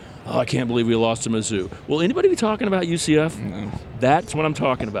Stadium? Oh, I can't believe we lost to Mizzou. Will anybody be talking about UCF? No. That's what I'm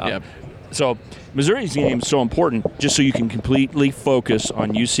talking about. Yep. So Missouri's game is so important just so you can completely focus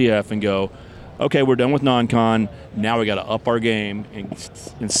on UCF and go, okay, we're done with non-con. Now we got to up our game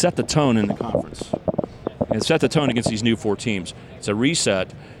and set the tone in the conference and set the tone against these new 4 teams. It's a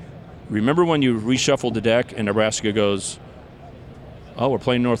reset. Remember when you reshuffled the deck and Nebraska goes, oh, we're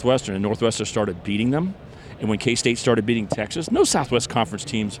playing Northwestern, and Northwestern started beating them? And when K-State started beating Texas, no Southwest Conference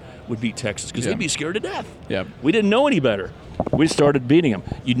teams would beat Texas because they'd be scared to death. Yep. We didn't know any better. We started beating them.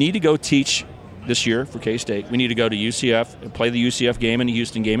 You need to go teach this year for K-State. We need to go to UCF and play the UCF game and the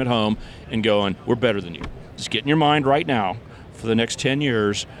Houston game at home and go on, we're better than you. Just get in your mind right now, for the next 10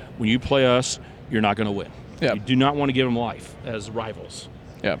 years, when you play us, you're not going to win. Yep. You do not want to give them life as rivals.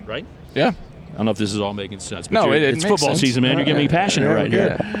 Yeah. Right? Yeah. I don't know if this is all making sense. But No, it it's makes football sense. season, man. You're getting me passionate right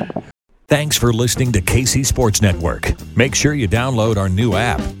here. Thanks for listening to KC Sports Network. Make sure you download our new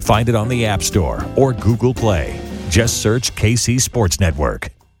app. Find it on the App Store or Google Play. Just search KC Sports Network.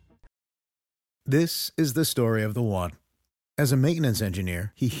 This is the story of the one. As a maintenance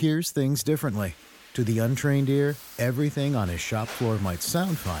engineer, he hears things differently. To the untrained ear, everything on his shop floor might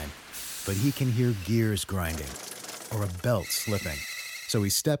sound fine, but he can hear gears grinding or a belt slipping. So he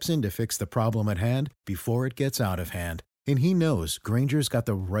steps in to fix the problem at hand before it gets out of hand. And he knows Grainger's got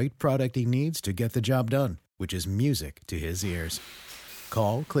the right product he needs to get the job done, which is music to his ears.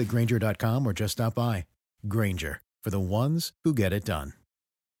 Call, click Grainger.com, or just stop by. Grainger, for the ones who get it done.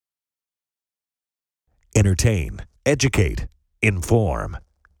 Entertain, educate, inform.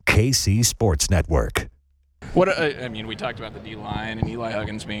 KC Sports Network. I mean, we talked about the D-line and Eli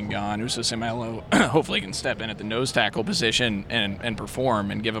Huggins being gone. Uso Seumalo hopefully can step in at the nose tackle position and perform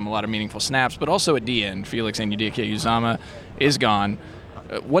and give him a lot of meaningful snaps, but also at D-end. Felix Anudike-Uzomah is gone.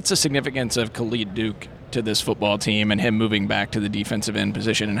 What's the significance of Khalid Duke to this football team and him moving back to the defensive end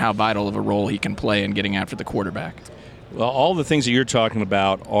position, and how vital of a role he can play in getting after the quarterback? Well, all the things that you're talking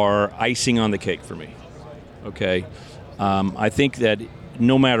about are icing on the cake for me. Okay? I think that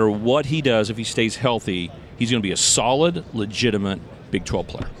no matter what he does, if he stays healthy, he's going to be a solid, legitimate Big 12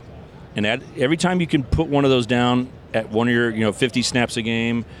 player. And every time you can put one of those down at one of your 50 snaps a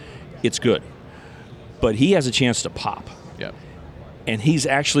game, it's good. But he has a chance to pop. Yep. And he's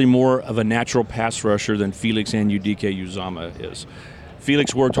actually more of a natural pass rusher than Felix Anudike-Uzomah is.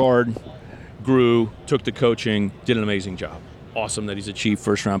 Felix worked hard, grew, took the coaching, did an amazing job. Awesome that he's a chief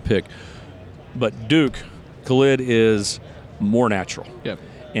first-round pick. But Duke, Khalid, is more natural. Yep.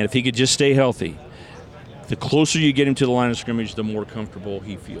 And if he could just stay healthy, the closer you get him to the line of scrimmage, the more comfortable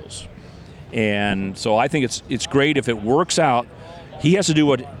he feels. And so I think it's great if it works out. He has to do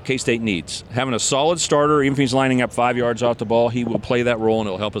what K-State needs. Having a solid starter, even if he's lining up 5 yards off the ball, he will play that role and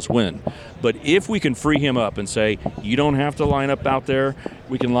it'll help us win. But if we can free him up and say, you don't have to line up out there,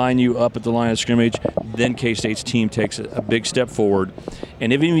 we can line you up at the line of scrimmage, then K-State's team takes a big step forward.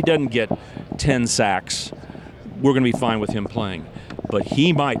 And if he doesn't get 10 sacks, we're going to be fine with him playing. But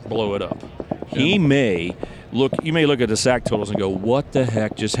he might blow it up. He may look. You may look at the sack totals and go, what the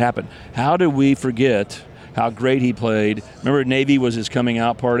heck just happened? How did we forget how great he played? Remember Navy was his coming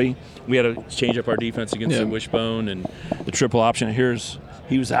out party? We had to change up our defense against the wishbone and the triple option.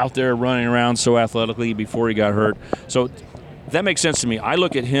 He was out there running around so athletically before he got hurt. So that makes sense to me. I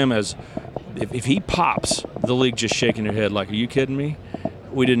look at him as if he pops, the league just shaking their head like, are you kidding me?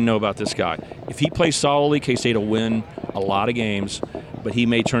 We didn't know about this guy. If he plays solidly, K-State will win a lot of games, but he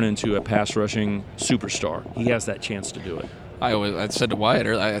may turn into a pass rushing superstar. He has that chance to do it. I said to Wyatt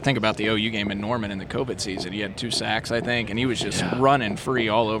earlier, I think about the OU game in Norman in the COVID season. He had 2 sacks, I think, and he was just running free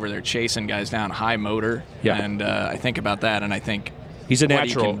all over there, chasing guys down, high motor. Yeah. And I think about that, and I think he's a what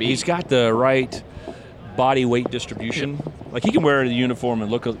natural. He can be. He's got the right body weight distribution. Like, he can wear the uniform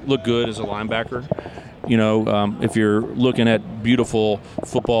and look good as a linebacker. You know, if you're looking at beautiful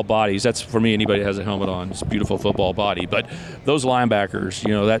football bodies, that's, for me, anybody that has a helmet on, it's a beautiful football body. But those linebackers,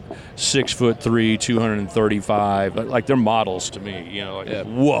 you know, that 6'3", 235, like, they're models to me. You know, like,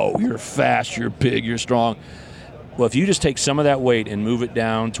 whoa, you're fast, you're big, you're strong. Well, if you just take some of that weight and move it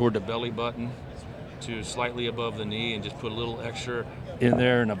down toward the belly button to slightly above the knee and just put a little extra in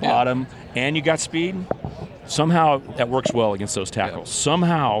there in the bottom, and you got speed, somehow that works well against those tackles.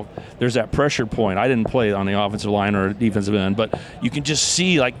 Somehow there's that pressure point. I didn't play on the offensive line or defensive end, but you can just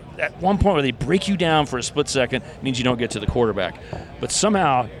see, like, at one point where they break you down for a split second, means you don't get to the quarterback. But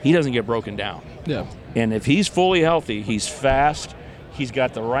somehow he doesn't get broken down. Yeah. And if he's fully healthy, he's fast, he's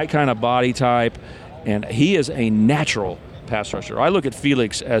got the right kind of body type, and he is a natural pass rusher. I look at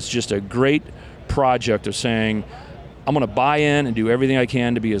Felix as just a great project of saying, I'm going to buy in and do everything I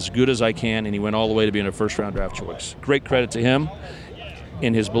can to be as good as I can, and he went all the way to being a first-round draft choice. Great credit to him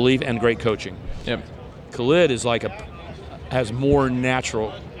in his belief and great coaching. Yep. Khalid is has more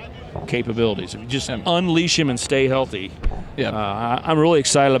natural capabilities. If you just unleash him and stay healthy, I'm really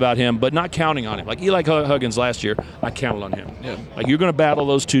excited about him, but not counting on him. Like Eli Huggins last year, I counted on him. Yeah. Like, you're going to battle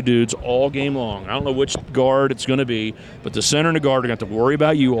those two dudes all game long. I don't know which guard it's going to be, but the center and the guard are going to have to worry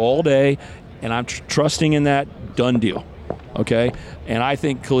about you all day, and I'm trusting in that. Done deal. Okay? And I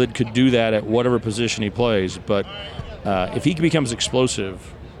think Khalid could do that at whatever position he plays, but if he becomes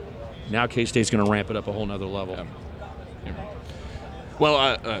explosive, now K-State's going to ramp it up a whole nother level. Yeah.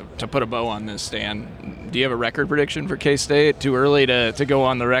 Well, to put a bow on this, Stan, do you have a record prediction for K-State? Too early to go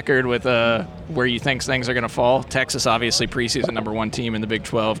on the record with where you think things are going to fall? Texas, obviously, preseason number 1 team in the Big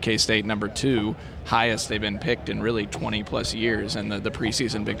 12. K-State number 2, highest they've been picked in really 20-plus years in the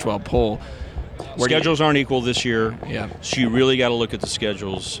preseason Big 12 poll. Schedules aren't equal this year. Yeah. So you really got to look at the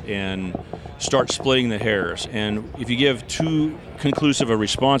schedules and start splitting the hairs. And if you give too conclusive a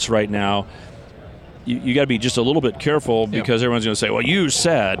response right now, you got to be just a little bit careful, because everyone's going to say, well, you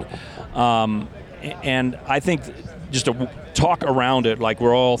said. And I think just to talk around it like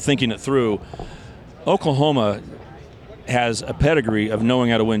we're all thinking it through, Oklahoma has a pedigree of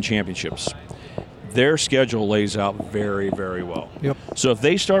knowing how to win championships. Their schedule lays out very, very well. Yep. So if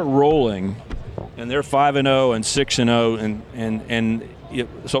they start rolling and they're 5-0 and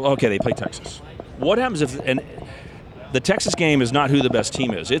 6-0 so okay, they play Texas. What happens if the Texas game is not who the best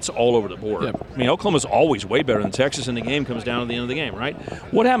team is? It's all over the board. Yep. I mean, Oklahoma's always way better than Texas, and the game comes down to the end of the game, right?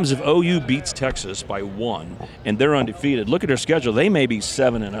 What happens if OU beats Texas by 1 and they're undefeated? Look at their schedule. They may be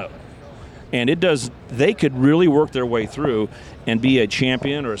 7-0. And they could really work their way through and be a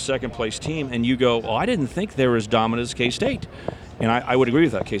champion or a second-place team, and you go, I didn't think they were as dominant as K-State. And I would agree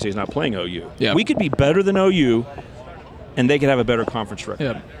with that. K-State's not playing OU. Yeah. We could be better than OU, and they could have a better conference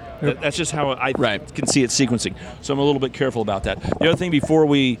record. Yeah. That's just how I can see it sequencing. So I'm a little bit careful about that. The other thing before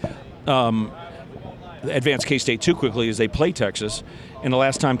we advance K-State too quickly is they play Texas, and the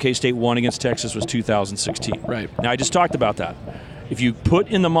last time K-State won against Texas was 2016. Right. Now, I just talked about that. If you put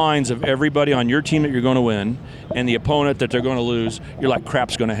in the minds of everybody on your team that you're going to win and the opponent that they're going to lose, you're like,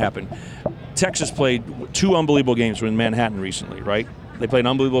 crap's going to happen. Texas played 2 unbelievable games in Manhattan recently, right? They played an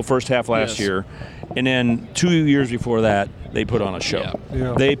unbelievable first half last year. And then 2 years before that, they put on a show.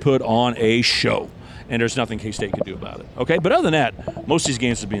 Yeah. They put on a show. And there's nothing K-State could do about it. Okay? But other than that, most of these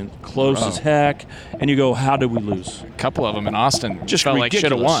games have been close as heck. And you go, how did we lose? A couple of them in Austin Just felt ridiculous. like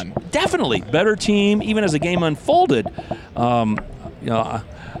should have won. Definitely. Better team, even as the game unfolded.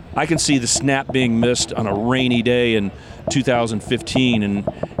 I can see the snap being missed on a rainy day in 2015,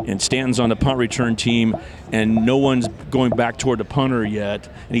 and Stanton's on the punt return team, and no one's going back toward the punter yet,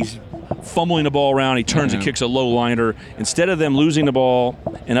 and he's fumbling the ball around. He turns and kicks a low liner. Instead of them losing the ball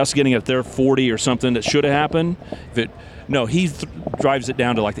and us getting at their 40 or something that should have happened, he drives it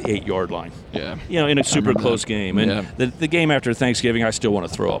down to like the 8-yard line. Yeah. In a super close game. And the game after Thanksgiving, I still want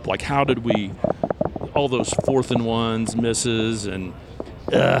to throw up. Like, how did we all those 4th and 1s misses and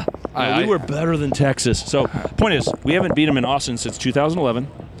we were better than Texas. So point is, we haven't beat them in Austin since 2011,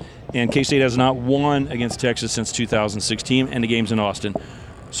 and K-State has not won against Texas since 2016, and the game's in Austin.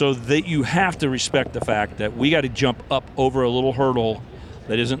 So that you have to respect the fact that we got to jump up over a little hurdle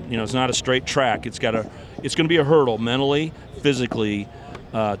that isn't, it's not a straight track. It's going to be a hurdle mentally, physically,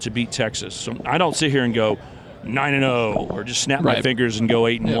 to beat Texas. So I don't sit here and go 9-0 or just snap my fingers and go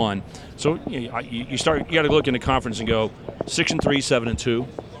 8-1. So you got to look in the conference and go 6-3, 7-2.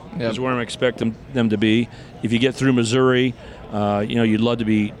 is where I expect them to be. If you get through Missouri, you'd love to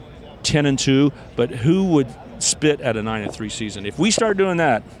be 10-2, but who would spit at a 9-3 season? If we start doing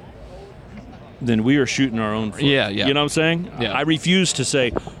that, then we are shooting our own foot. Yeah. You know what I'm saying? Yeah. I refuse to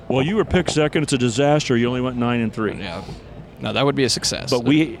say, well, you were picked second, it's a disaster, you only went 9-3. Yeah. No, that would be a success. But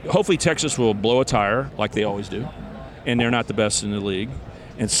hopefully Texas will blow a tire like they always do, and they're not the best in the league.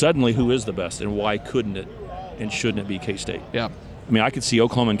 And suddenly, who is the best, and why couldn't it and shouldn't it be K-State? Yeah. I mean, I could see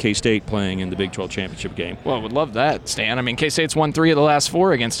Oklahoma and K-State playing in the Big 12 championship game. Well, I would love that, Stan. I mean, K-State's won 3 of the last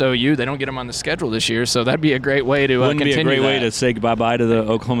 4 against OU. They don't get them on the schedule this year, so that'd be a great way to Wouldn't continue be a great that. way to say bye-bye to the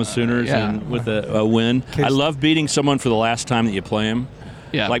Oklahoma Sooners and with a win. I love beating someone for the last time that you play them.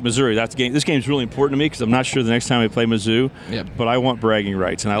 Yeah. Like Missouri, this game's really important to me because I'm not sure the next time we play Mizzou, but I want bragging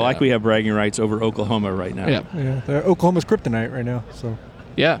rights, and I like we have bragging rights over Oklahoma right now. Yeah. Oklahoma's kryptonite right now. So.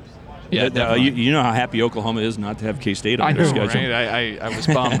 Yeah. Yeah, you know how happy Oklahoma is not to have K-State on their schedule. Right? I was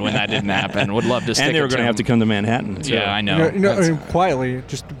bummed when that didn't happen. Would love to stick and they were going to have to come to Manhattan. So. Yeah, I know. And quietly,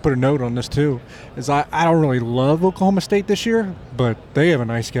 just to put a note on this too, is I don't really love Oklahoma State this year, but they have a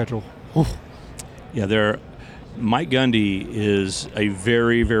nice schedule. Oof. Yeah, Mike Gundy is a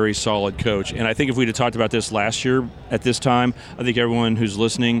very, very solid coach. And I think if we'd have talked about this last year at this time, I think everyone who's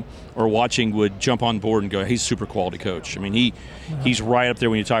listening or watching would jump on board and go, he's a super quality coach. I mean, he's right up there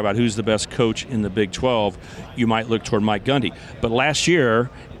when you talk about who's the best coach in the Big 12. You might look toward Mike Gundy. But last year,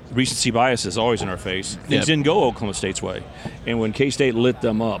 recency bias is always in our face. Things didn't go Oklahoma State's way. And when K-State lit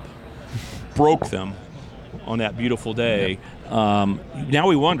them up, broke them on that beautiful day, now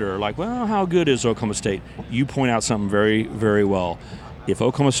we wonder, how good is Oklahoma State? You point out something very, very well. If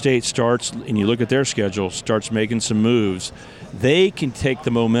Oklahoma State starts, and you look at their schedule, starts making some moves, they can take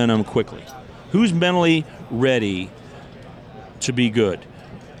the momentum quickly. Who's mentally ready to be good?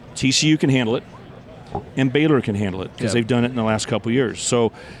 TCU can handle it, and Baylor can handle it because they've done it in the last couple of years.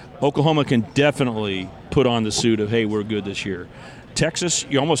 So Oklahoma can definitely put on the suit of, hey, we're good this year. Texas,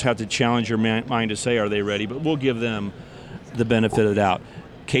 you almost have to challenge your mind to say, are they ready? But we'll give them the benefit of the doubt.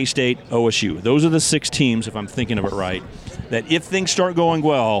 K-State, OSU. Those are the 6 teams, if I'm thinking of it right, that if things start going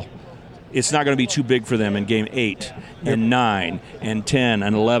well, it's not going to be too big for them in game 8 and 9 and 10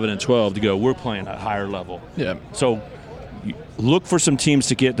 and 11 and 12 to go, we're playing at a higher level. Yeah. So look for some teams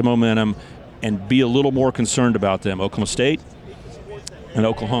to get the momentum and be a little more concerned about them. Oklahoma State and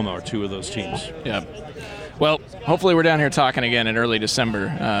Oklahoma are 2 of those teams. Yeah. Well, hopefully we're down here talking again in early December.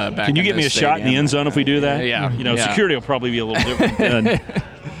 Back Can you get me a shot in the end zone if we do that? Yeah. Security will probably be a little different.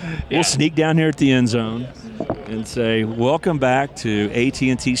 We'll sneak down here at the end zone and say, welcome back to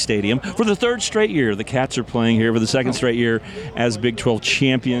AT&T Stadium. For the 3rd straight year, the Cats are playing here for the 2nd straight year as Big 12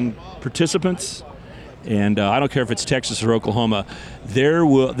 champion participants. And I don't care if it's Texas or Oklahoma.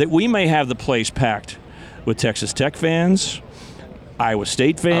 We may have the place packed with Texas Tech fans, Iowa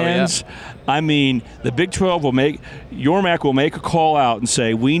State fans. I mean, the Big 12 Yormac will make a call out and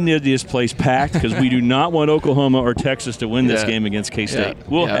say, we need this place packed because we do not want Oklahoma or Texas to win this game against K-State.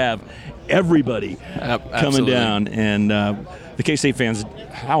 We'll have everybody coming down. And the K-State fans,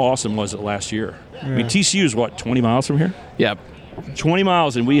 how awesome was it last year? I mean, TCU is 20 miles from here? Yep. 20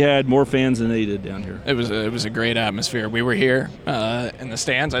 miles, and we had more fans than they did down here. It was a great atmosphere. We were here in the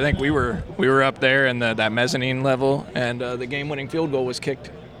stands. I think we were up there in that mezzanine level, and the game-winning field goal was kicked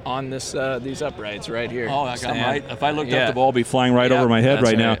on these uprights right here. Oh, I got right. If I looked up, the ball would be flying right over my head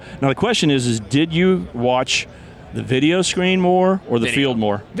right now. Now the question is did you watch the video screen more or the field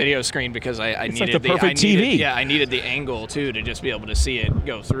more? Video screen, because I needed like the perfect TV. Yeah, I needed the angle too to just be able to see it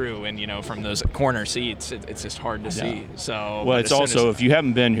go through, and from those corner seats, it's just hard to see. So well, it's also, if you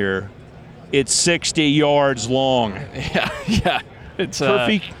haven't been here, it's 60 yards long. Yeah. It's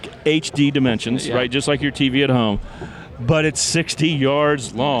perfect HD dimensions, right? Just like your TV at home. But it's 60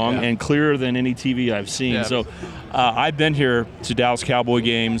 yards long and clearer than any TV I've seen. Yeah. So I've been here to Dallas Cowboy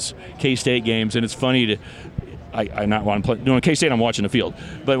games, K-State games, and it's funny to I not want to play. Doing K-State, I'm watching the field.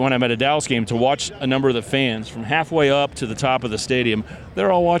 But when I'm at a Dallas game, to watch a number of the fans from halfway up to the top of the stadium,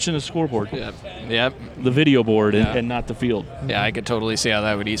 they're all watching the scoreboard. Yep. The video board and not the field. Yeah, I could totally see how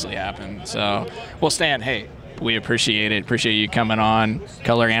that would easily happen. So, well, Stan, hey, we appreciate it. Appreciate you coming on.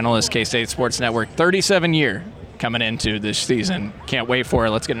 Color analyst, K-State Sports Network, 37-year coming into this season. Can't wait for it.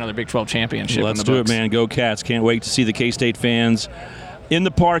 Let's get another Big 12 championship. Let's do it, man. Go Cats. Can't wait to see the K-State fans in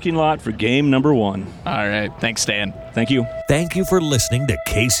the parking lot for game number 1. All right. Thanks, Stan. Thank you. Thank you for listening to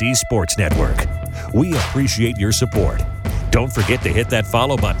KC Sports Network. We appreciate your support. Don't forget to hit that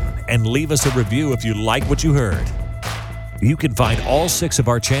follow button and leave us a review if you like what you heard. You can find all 6 of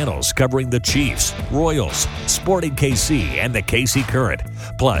our channels covering the Chiefs, Royals, Sporting KC, and the KC Current,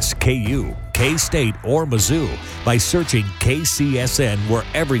 plus KU, K-State, or Mizzou by searching KCSN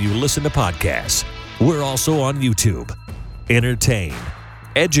wherever you listen to podcasts. We're also on YouTube. Entertain,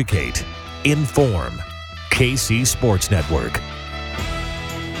 educate, inform. KC Sports Network.